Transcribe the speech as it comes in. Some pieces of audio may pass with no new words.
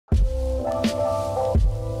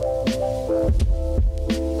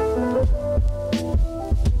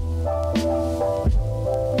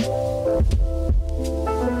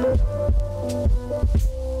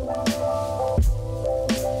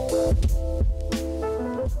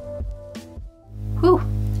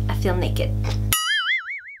feel naked.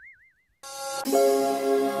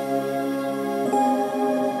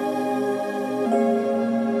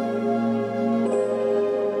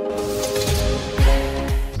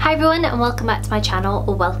 Hi everyone and welcome back to my channel,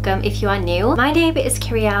 or welcome if you are new. My name is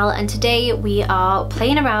Kyrielle and today we are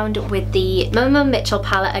playing around with the Mmmmitchell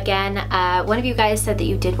palette again. One of you guys said that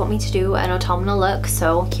you did want me to do an autumnal look,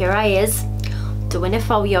 so here I is doing it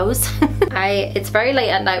for yours. It's very late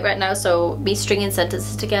at night right now, so me stringing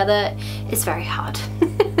sentences together is very hard.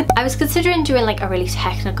 I was considering doing like a really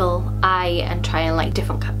technical eye and trying like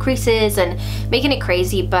different cut creases and making it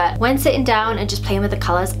crazy, but when sitting down and just playing with the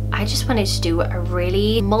colors, I just wanted to do a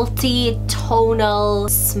really multi-tonal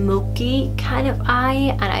smoky kind of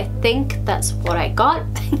eye, and I think that's what I got.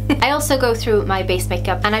 I also go through my base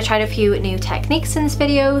makeup and I tried a few new techniques in this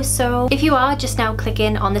video, so if you are just now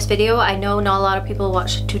clicking on this video, I know not a lot of people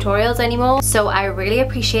watch tutorials anymore, so I really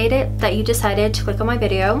appreciate it that you decided to click on my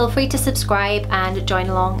video. Feel free to subscribe and join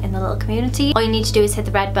along in the little community. All you need to do is hit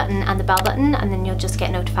the red button and the bell button and then you'll just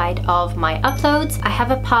get notified of my uploads. I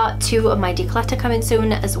have a part 2 of my declutter coming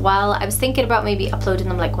soon as well. I was thinking about maybe uploading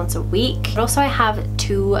them like once a week, but also I have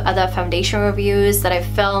 2 other foundation reviews that I've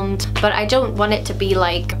filmed, but I don't want it to be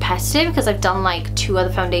like repetitive because I've done like 2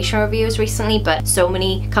 other foundation reviews recently, but so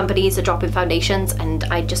many companies are dropping foundations and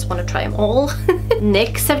I just want to try them all.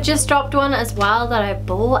 NYX have just dropped one as well that I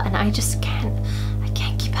bought and I just can't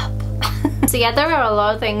keep up. So yeah, there are a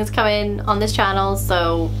lot of things coming on this channel,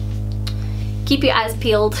 so keep your eyes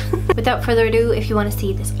peeled. Without further ado, if you want to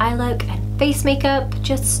see this eye look and face makeup,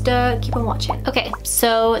 just keep on watching. Okay,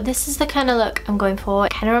 so this is the kind of look I'm going for.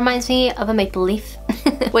 It kind of reminds me of a maple leaf,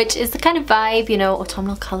 which is the kind of vibe, you know,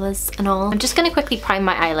 autumnal colors and all. I'm just going to quickly prime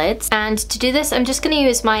my eyelids, and to do this I'm just going to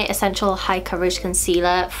use my Essential High Coverage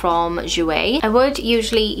Concealer from Jouer. I would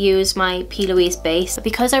usually use my P. Louise base, but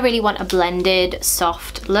because I really want a blended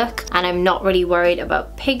soft look and I'm not really worried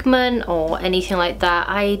about pigment or anything like that,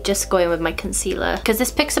 I just go in with my concealer because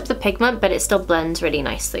this picks up the pigment but it still blends really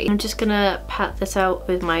nicely. I'm just gonna pat this out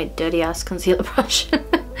with my dirty ass concealer brush.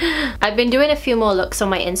 I've been doing a few more looks on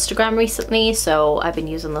my Instagram recently, so I've been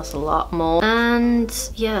using this a lot more, and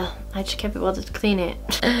yeah, I just can't be bothered to clean it.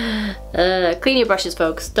 Clean your brushes,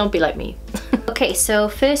 folks, don't be like me. Okay, so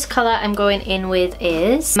first colour I'm going in with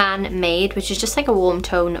is Man-Made, which is just like a warm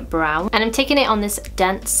tone brown, and I'm taking it on this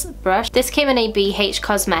dense brush. This came in a BH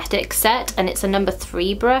Cosmetics set and it's a number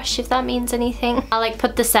 3 brush, if that means anything. I'll like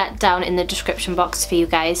put the set down in the description box for you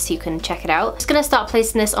guys so you can check it out. I'm just gonna start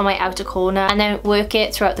placing this on my outer corner and then work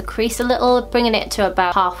it throughout the crease a little, bringing it to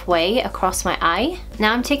about halfway across my eye.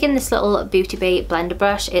 Now I'm taking this little Beauty Bay blender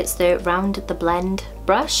brush, it's the Round the Blend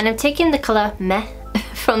brush, and I'm taking the colour Meh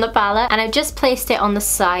from the palette and I've just placed it on the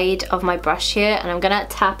side of my brush here, and I'm gonna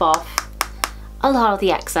tap off a lot of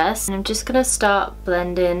the excess and I'm just gonna start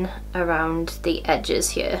blending around the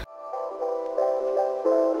edges here.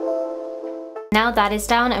 Now that is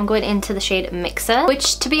down, I'm going into the shade Mixer,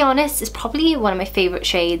 which to be honest is probably one of my favourite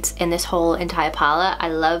shades in this whole entire palette. I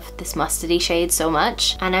love this mustardy shade so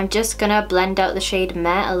much, and I'm just gonna blend out the shade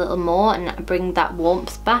Meh a little more and bring that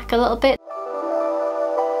warmth back a little bit.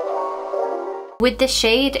 With this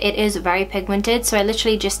shade, it is very pigmented, so I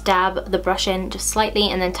literally just dab the brush in just slightly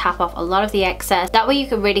and then tap off a lot of the excess. That way you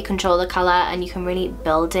can really control the colour and you can really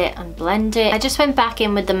build it and blend it. I just went back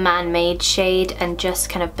in with the Man-Made shade and just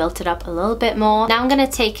kind of built it up a little bit more. Now I'm going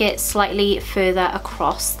to take it slightly further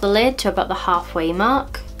across the lid to about the halfway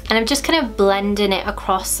mark. And I'm just kind of blending it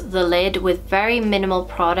across the lid with very minimal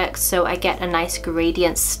product so I get a nice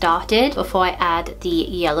gradient started before I add the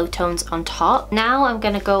yellow tones on top. Now I'm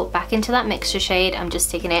going to go back into that mixture shade. I'm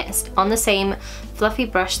just taking it on the same fluffy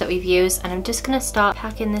brush that we've used and I'm just going to start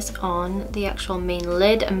packing this on the actual main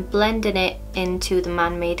lid and blending it into the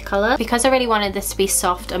Man-Made colour. Because I really wanted this to be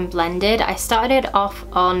soft and blended, I started off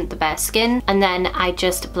on the bare skin and then I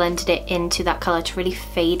just blended it into that colour to really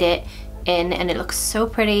fade it in, and it looks so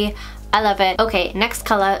pretty. I love it. Okay, next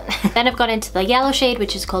color. Then I've gone into the yellow shade,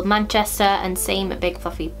 which is called Manchester, and same big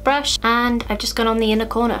fluffy brush, and I've just gone on the inner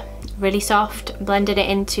corner. Really soft, blended it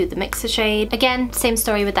into the mixer shade. Again, same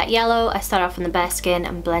story with that yellow. I started off on the bare skin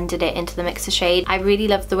and blended it into the mixer shade. I really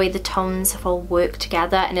love the way the tones have all worked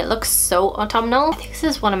together and it looks so autumnal. I think this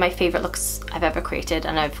is one of my favorite looks I've ever created,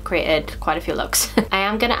 and I've created quite a few looks. I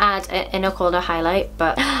am gonna add an inner corner highlight,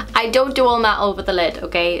 but I don't do all matte over the lid,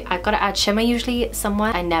 okay? I've gotta add shimmer usually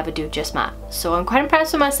somewhere. I never do just matte. So I'm quite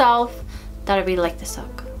impressed with myself that I really like this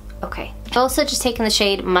look. Okay, I've also just taken the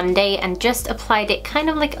shade Monday and just applied it kind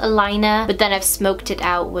of like a liner, but then I've smoked it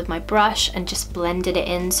out with my brush and just blended it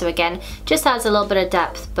in. So again, just adds a little bit of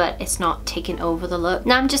depth, but it's not taking over the look.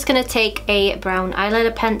 Now I'm just gonna take a brown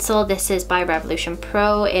eyeliner pencil. This is by Revolution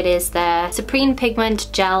Pro. It is their Supreme Pigment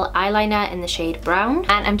Gel Eyeliner in the shade brown.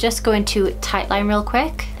 And I'm just going to tightline real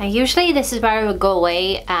quick. Now usually this is where I would go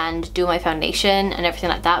away and do my foundation and everything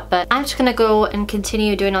like that, but I'm just gonna go and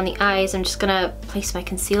continue doing on the eyes. I'm just gonna place my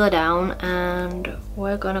concealer down and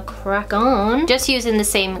we're gonna crack on. Just using the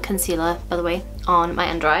same concealer, by the way, on my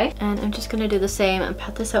under eye. And I'm just gonna do the same and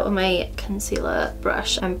pat this out with my concealer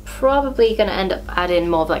brush. I'm probably gonna end up adding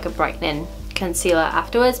more of like a brightening concealer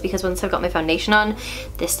afterwards, because once I've got my foundation on,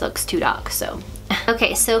 this looks too dark, so.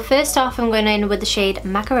 Okay, so first off I'm going in with the shade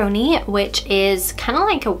Macaroni, which is kind of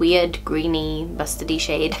like a weird greeny mustardy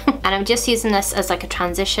shade. And I'm just using this as like a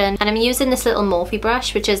transition, and I'm using this little Morphe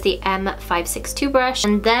brush, which is the M562 brush.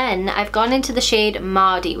 And then I've gone into the shade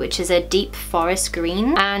Mardy, which is a deep forest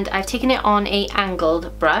green, and I've taken it on a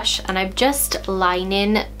angled brush, and I'm just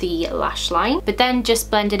lining the lash line, but then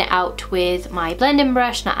just blending it out with my blending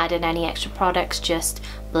brush, not adding any extra products, just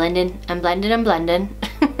blending and blending and blending.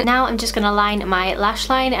 Now I'm just going to line my lash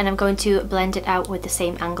line, and I'm going to blend it out with the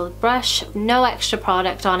same angled brush. No extra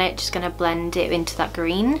product on it, just going to blend it into that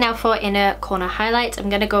green. Now for inner corner highlights, I'm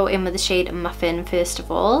going to go in with the shade Muffin first of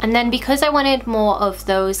all. And then because I wanted more of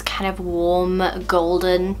those kind of warm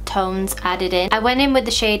golden tones added in, I went in with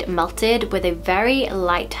the shade Melted with a very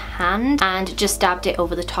light hand and just dabbed it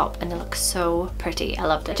over the top, and it looks so pretty. I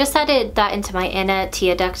loved it. Just added that into my inner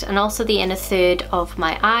tear duct and also the inner third of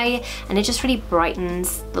my eye, and it just really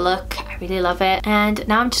brightens the look. I really love it. And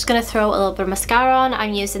now I'm just going to throw a little bit of mascara on.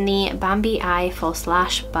 I'm using the Bambi Eye False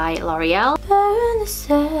Lash by L'Oreal. Burn the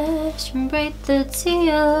sash and break the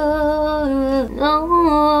seal.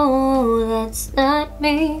 No, that's not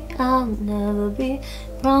me. I'll never be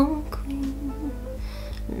wrong queen.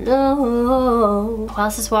 No. Who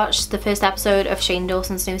else has watched the first episode of Shane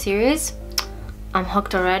Dawson's new series? I'm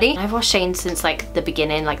hooked already. I've watched Shane since like the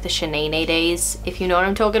beginning, like the Shanae days, if you know what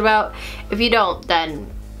I'm talking about. If you don't,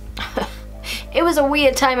 then it was a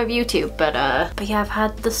weird time of YouTube, but yeah, I've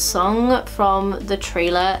had the song from the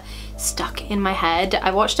trailer stuck in my head.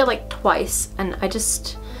 I watched it like twice, and I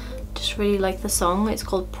just really like the song. It's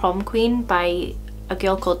called Prom Queen by a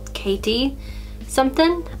girl called Katie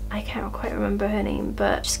something. I can't quite remember her name,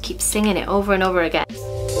 but just keep singing it over and over again.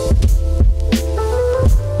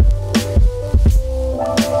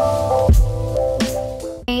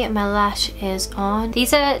 My lash is on.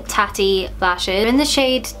 These are Tatti Lashes. They're in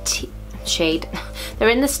the they're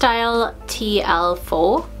in the style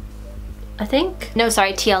TL4, I think. No,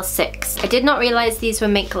 sorry, TL6. I did not realize these were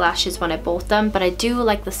mink lashes when I bought them, but I do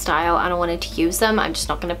like the style and I wanted to use them. I'm just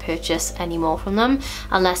not going to purchase any more from them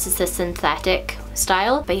unless it's a synthetic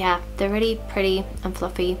style. But yeah, they're really pretty and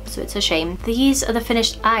fluffy, so it's a shame. These are the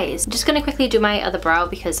finished eyes. I'm just going to quickly do my other brow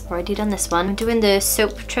because I've already done this one. I'm doing the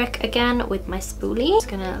soap trick again with my spoolie. Just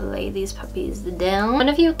gonna lay these puppies down. One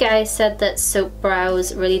of you guys said that soap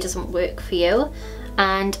brows really doesn't work for you.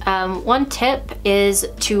 And one tip is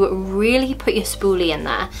to really put your spoolie in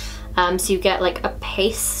there, so you get like a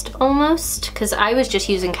paste almost, because I was just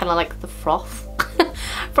using kind of like the froth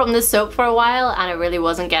from the soap for a while and I really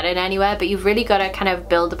wasn't getting anywhere. But you've really got to kind of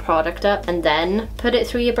build the product up and then put it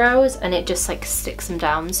through your brows, and it just like sticks them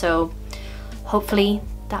down. So hopefully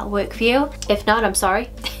that'll work for you. If not, I'm sorry.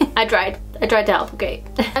 I tried to help, okay.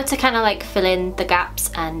 Now to kind of like fill in the gaps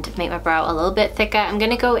and make my brow a little bit thicker, I'm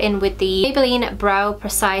gonna go in with the Maybelline Brow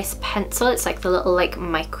Precise Pencil. It's like the little like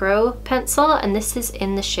micro pencil, and this is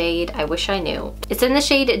in the shade I Wish I Knew. It's in the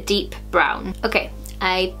shade Deep Brown. Okay,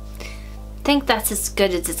 I think that's as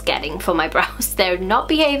good as it's getting for my brows. They're not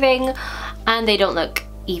behaving and they don't look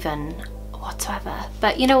even whatsoever.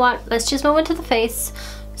 But you know what? Let's just move into the face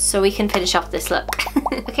so we can finish off this look.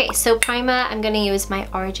 Okay, so primer, I'm going to use my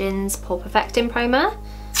Origins Pore Perfecting primer.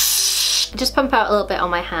 Just pump out a little bit on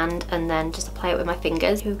my hand and then just apply it with my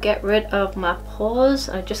fingers to get rid of my pores.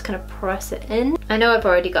 I'm just going to press it in. I know I've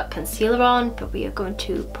already got concealer on, but we are going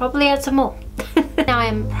to probably add some more. Now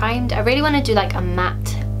I'm primed. I really want to do like a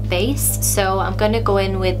matte base, so I'm going to go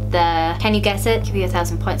in with the, can you guess it? Give you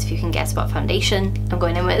 1,000 points if you can guess what foundation I'm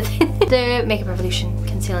going in with. The Makeup Revolution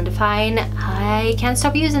Conceal and Define. I can't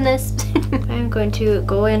stop using this. I'm going to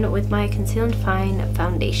go in with my Conceal and Define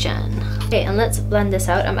foundation. Okay, and let's blend this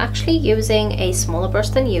out. I'm actually using a smaller brush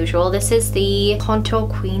than usual. This is the Contour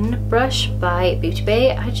Queen brush by Beauty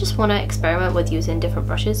Bay. I just want to experiment with using different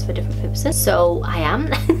brushes for different purposes, so I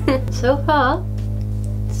am. So far,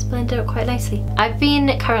 it's blend it out quite nicely. I've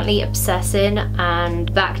been currently obsessing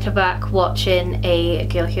and back-to-back watching a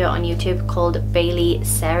girl here on YouTube called Bailey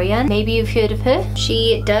Sarian. Maybe you've heard of her.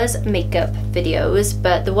 She does makeup videos,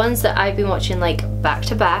 but the ones that I've been watching like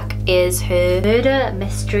back-to-back is her Murder,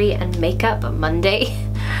 Mystery and Makeup Monday.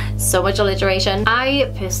 So much alliteration.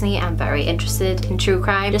 I personally am very interested in true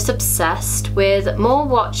crime, just obsessed with more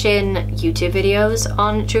watching YouTube videos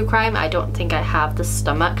on true crime. I don't think I have the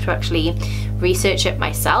stomach to actually research it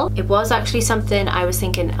myself. It was actually something I was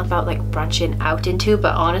thinking about like branching out into,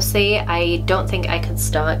 but honestly I don't think I could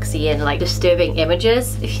stomach seeing like disturbing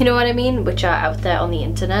images, if you know what I mean, which are out there on the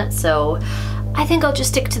internet. So I think I'll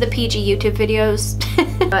just stick to the PG YouTube videos.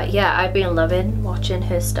 But yeah, I've been loving watching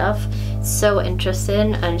her stuff. So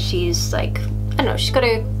interesting, and she's like, I don't know, she's got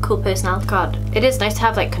a cool personality. God, it is nice to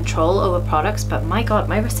have like control over products, but my god,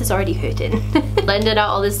 my wrist is already hurting. Blended out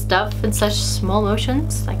all this stuff in such small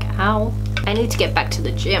motions, like ow. I need to get back to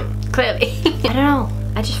the gym, clearly. I don't know,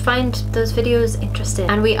 I just find those videos interesting.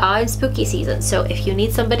 And we are in spooky season, so if you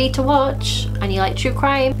need somebody to watch and you like true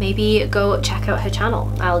crime, maybe go check out her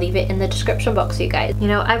channel. I'll leave it in the description box for you guys. You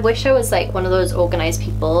know, I wish I was like one of those organized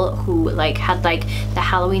people who like had like the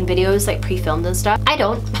Halloween videos like pre-filmed and stuff. I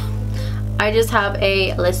don't. I just have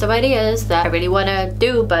a list of ideas that I really want to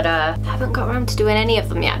do, but I haven't got around to doing any of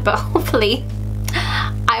them yet, but hopefully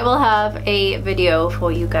I will have a video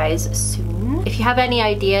for you guys soon. If you have any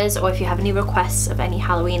ideas or if you have any requests of any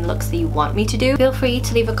Halloween looks that you want me to do, feel free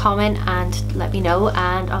to leave a comment and let me know,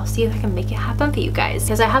 and I'll see if I can make it happen for you guys.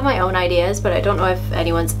 Because I have my own ideas, but I don't know if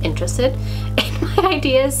anyone's interested in my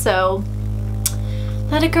ideas, so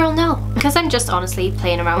let a girl know. Because I'm just honestly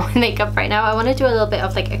playing around with makeup right now, I want to do a little bit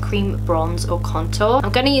of like a cream bronze or contour.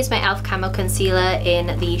 I'm going to use my e.l.f. Camo Concealer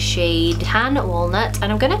in the shade Tan Walnut,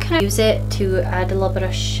 and I'm going to kind of use it to add a little bit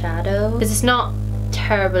of shadow, because it's not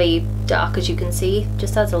terribly dark as you can see,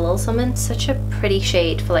 just adds a little something. Such a pretty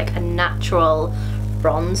shade for like a natural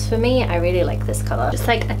bronze for me. I really like this color. Just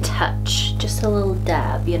like a touch, just a little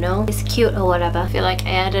dab, you know? It's cute or whatever. I feel like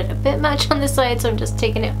I added a bit much on this side, so I'm just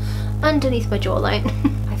taking it underneath my jawline.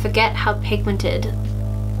 I forget how pigmented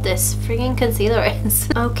this freaking concealer is.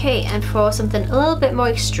 Okay, and for something a little bit more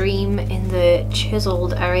extreme in the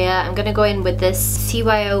chiseled area, I'm gonna go in with this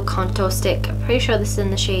CYO contour stick. I'm pretty sure this is in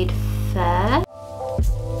the shade Fair.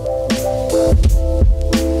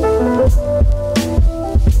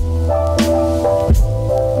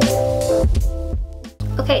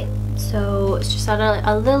 Okay, so it's just add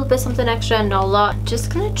a little bit something extra, not a lot. I'm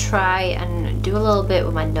just gonna try and do a little bit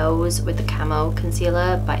with my nose with the Camo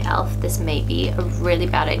Concealer by e.l.f. This may be a really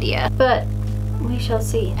bad idea, but we shall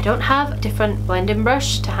see. I don't have a different blending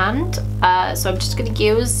brush to hand, so I'm just gonna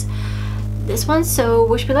use this one, so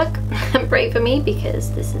wish me luck and pray for me,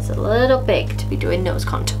 because this is a little big to be doing nose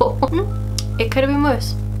contour. It could have been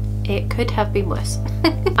worse. It could have been worse.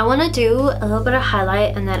 I want to do a little bit of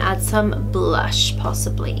highlight and then add some blush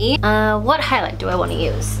possibly. What highlight do I want to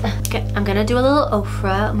use? Okay, I'm gonna do a little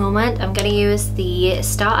Ofra moment. I'm gonna use the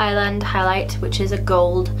Star Island highlight, which is a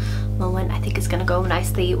gold moment. I think it's gonna go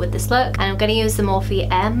nicely with this look. And I'm gonna use the Morphe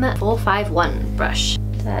M451 brush.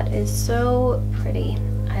 That is so pretty.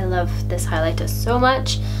 I love this highlighter so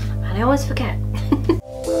much, and I always forget.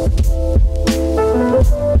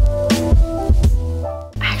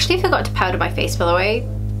 I actually forgot to powder my face, by the way,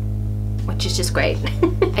 which is just great.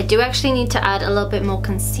 I do actually need to add a little bit more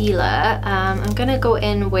concealer. I'm gonna go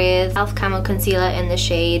in with e.l.f. Camo Concealer in the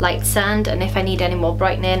shade Light Sand, and if I need any more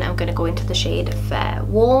brightening, I'm gonna go into the shade Fair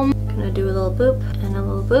Warm. I'm gonna do a little boop and a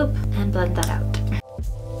little boop and blend that out.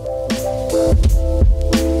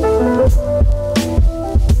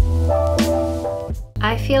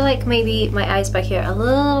 I feel like maybe my eyes back here are a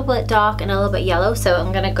little bit dark and a little bit yellow, so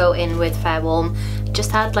I'm gonna go in with Fair Warm.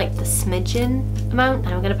 Just add like the smidgen amount,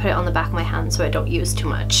 and I'm gonna put it on the back of my hand so I don't use too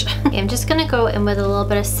much. I'm just gonna go in with a little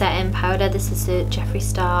bit of setting powder. This is the Jeffree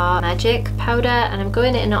Star Magic powder, and I'm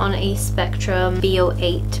going in on a Spectrum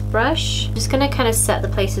B08 brush. Just gonna kind of set the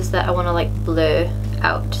places that I want to like blur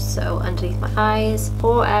out. So underneath my eyes,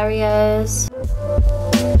 pore areas.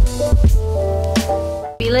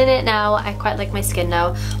 Feeling it now. I quite like my skin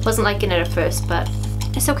now. Wasn't liking it at first, but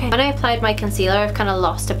it's okay. When I applied my concealer, I've kind of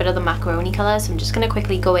lost a bit of the macaroni colour, so I'm just going to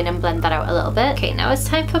quickly go in and blend that out a little bit. Okay, now it's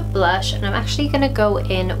time for blush, and I'm actually going to go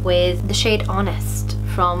in with the shade Honest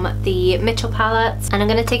from the Mmmmitchell palette, and I'm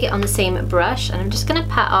going to take it on the same brush, and I'm just going to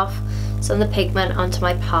pat off some of the pigment onto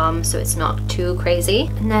my palm so it's not too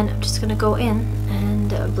crazy. And then I'm just going to go in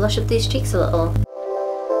and blush up these cheeks a little.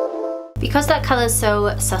 Because that colour is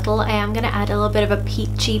so subtle, I am going to add a little bit of a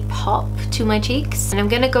peachy pop to my cheeks. And I'm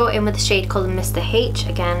going to go in with a shade called Mr. H,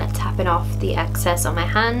 again tapping off the excess on my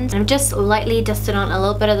hand. And I'm just lightly dusting on a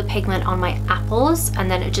little bit of the pigment on my apples,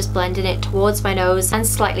 and then just blending it towards my nose and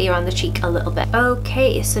slightly around the cheek a little bit.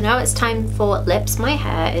 Okay, so now it's time for lips. My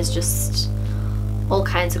hair is just all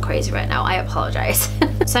kinds of crazy right now, I apologize.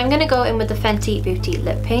 So I'm gonna go in with the Fenty Beauty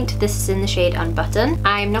lip paint. This is in the shade Unbutton.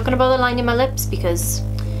 I'm not gonna bother lining my lips because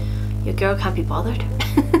your girl can't be bothered.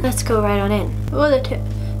 Let's go right on in. Oh, that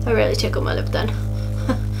really tickled my lip then.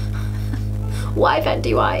 Why,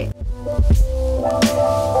 Fenty, why?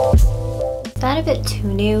 Is that a bit too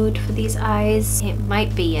nude for these eyes? It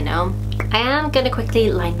might be, you know. I am going to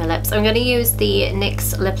quickly line my lips. I'm going to use the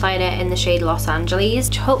NYX lip liner in the shade Los Angeles,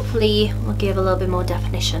 which hopefully will give a little bit more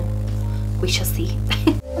definition. We shall see.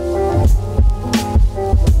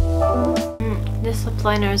 This lip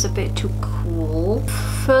liner is a bit too cool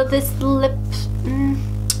for this lip.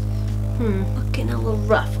 Looking a little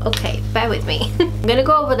rough. Okay, bear with me. I'm gonna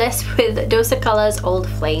go over this with Dose of Colors Old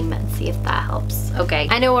Flame and see if that helps. Okay,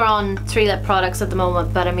 I know we're on 3 lip products at the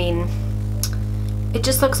moment, but I mean, it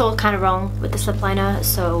just looks all kind of wrong with this lip liner,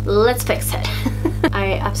 so let's fix it.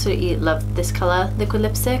 I absolutely love this color liquid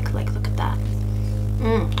lipstick. Like, look at that.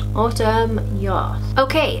 Autumn, yeah.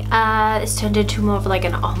 Okay, it's turned into more of like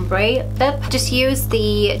an ombre lip. Just use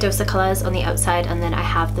the Dose of Colors on the outside, and then I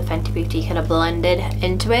have the Fenty Beauty kind of blended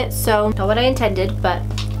into it. So not what I intended, but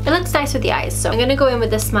it looks nice with the eyes. So I'm gonna go in with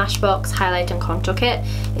the Smashbox Highlight and Contour Kit.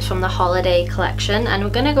 It's from the Holiday collection, and we're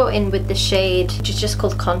gonna go in with the shade, which is just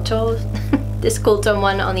called Contour. This cool tone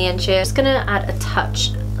one on the end here. Just gonna add a touch,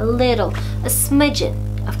 a smidgen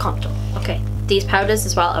of contour. Okay. These powders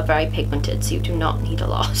as well are very pigmented, so you do not need a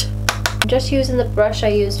lot. I'm just using the brush I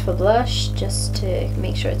used for blush just to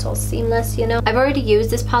make sure it's all seamless, you know. I've already used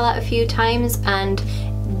this palette a few times and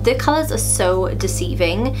the colours are so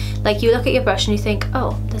deceiving. Like, you look at your brush and you think,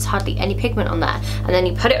 oh, there's hardly any pigment on that. And then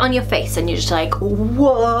you put it on your face and you're just like,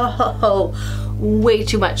 whoa, way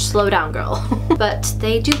too much, slow down, girl. But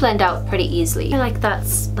they do blend out pretty easily. I feel like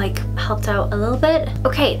that's like helped out a little bit.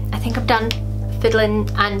 Okay, I think I'm done fiddling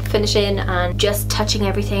and finishing and just touching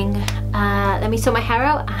everything. Let me sort my hair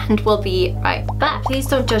out and we'll be right back. Please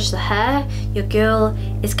don't judge the hair. Your girl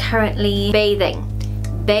is currently bathing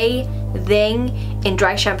in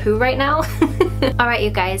dry shampoo right now. Alright, you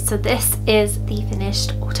guys, so this is the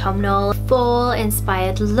finished autumnal fall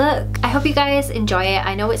inspired look. I hope you guys enjoy it.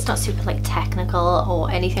 I know it's not super like technical or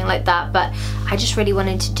anything like that, but I just really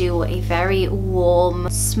wanted to do a very warm,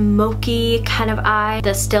 smoky kind of eye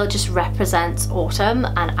that still just represents autumn,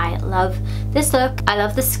 and I love this look. I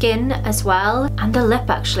love the skin as well, and the lip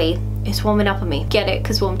actually is warming up on me. Get it?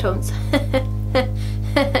 Because warm tones.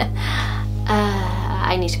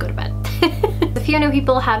 I need to go to bed. A few new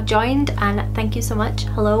people have joined and thank you so much.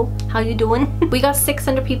 Hello, how you doing? We got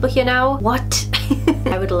 600 people here now. What?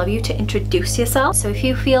 I would love you to introduce yourself. So if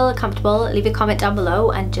you feel comfortable, leave a comment down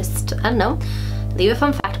below and just, I don't know, leave a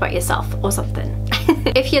fun fact about yourself or something.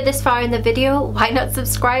 If you're this far in the video, why not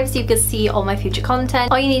subscribe so you can see all my future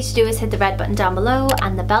content? All you need to do is hit the red button down below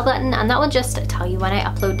and the bell button, and that will just tell you when I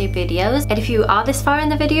upload new videos. And if you are this far in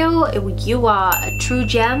the video, you are a true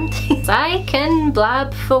gem. I can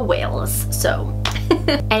blab for whales, so.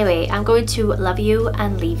 Anyway, I'm going to love you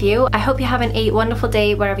and leave you. I hope you're having a wonderful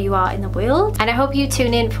day wherever you are in the world, and I hope you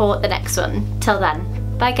tune in for the next one. Till then,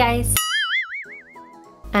 bye guys.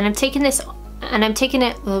 And I'm taking this, and I'm taking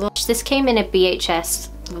it, this came in a BHS,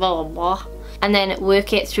 blah, blah, and then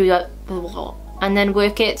work it throughout, and then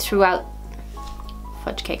work it throughout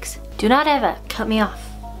fudge cakes. Do not ever cut me off,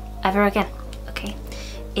 ever again, okay?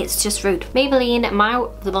 It's just rude. Maybelline,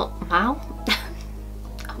 Mau? Oh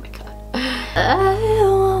my god. I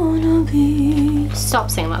wanna be.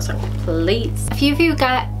 Stop singing that song, please. A few of you,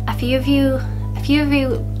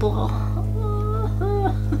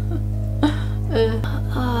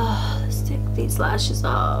 let's take these lashes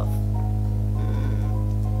off.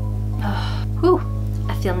 Whew,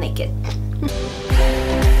 I feel naked.